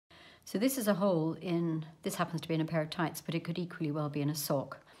So this is a hole in, this happens to be in a pair of tights, but it could equally well be in a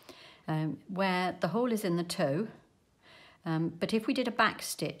sock, where the hole is in the toe. But if we did a back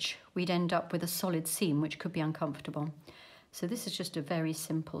stitch, we'd end up with a solid seam, which could be uncomfortable. So this is just a very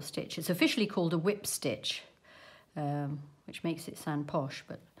simple stitch. It's officially called a whip stitch, which makes it sound posh,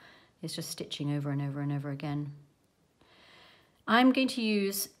 but it's just stitching over and over and over again. I'm going to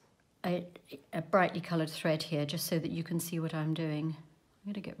use a brightly coloured thread here, just so that you can see what I'm doing.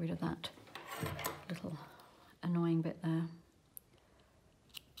 I'm going to get rid of that little annoying bit there.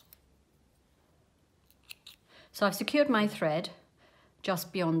 So I've secured my thread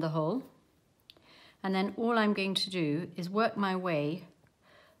just beyond the hole, and then all I'm going to do is work my way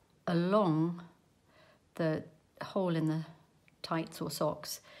along the hole in the tights or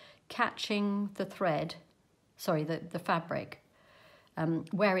socks, catching the thread, sorry, the fabric,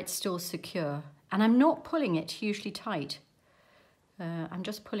 where it's still secure. And I'm not pulling it hugely tight. I'm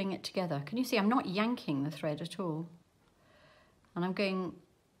just pulling it together. Can you see I'm not yanking the thread at all? And I'm going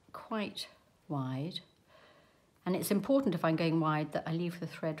quite wide. And it's important if I'm going wide that I leave the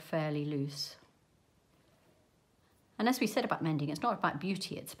thread fairly loose. And as we said about mending, it's not about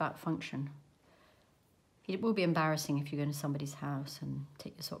beauty, it's about function. It will be embarrassing if you go into somebody's house and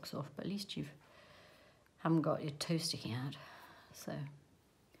take your socks off, but at least you haven't got your toe sticking out. So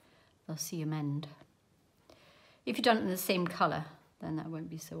they'll see you mend. If you've done it in the same colour, then that won't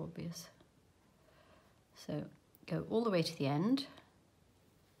be so obvious. So go all the way to the end.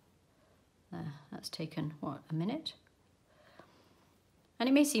 There, that's taken, what, a minute? And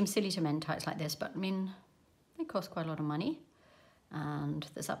it may seem silly to mend tights like this, but I mean, they cost quite a lot of money, and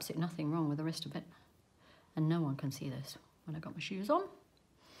there's absolutely nothing wrong with the rest of it. And no one can see this when I got my shoes on.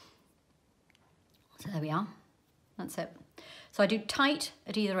 So there we are, that's it. So I do tight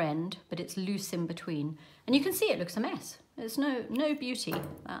at either end, but it's loose in between. And you can see it looks a mess. There's no beauty,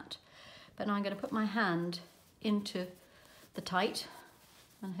 that. But now I'm going to put my hand into the tight,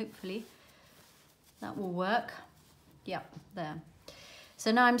 and hopefully that will work. Yep, there.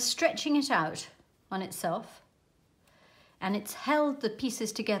 So now I'm stretching it out on itself, and it's held the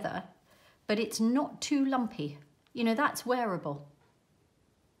pieces together, but it's not too lumpy. You know, that's wearable.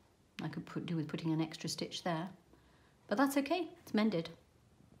 I could do with putting an extra stitch there, but that's okay, it's mended.